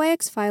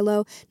KZYX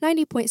Philo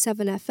 90.7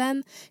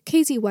 FM,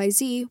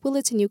 KZYZ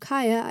Willits and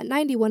Ukiah at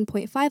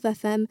 91.5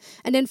 FM,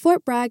 and in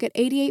Fort Bragg at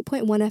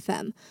 88.1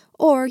 FM.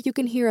 Or you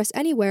can hear us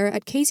anywhere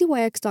at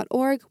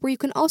kzyx.org, where you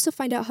can also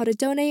find out how to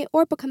donate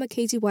or become a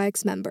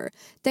KZYX member.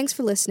 Thanks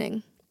for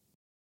listening.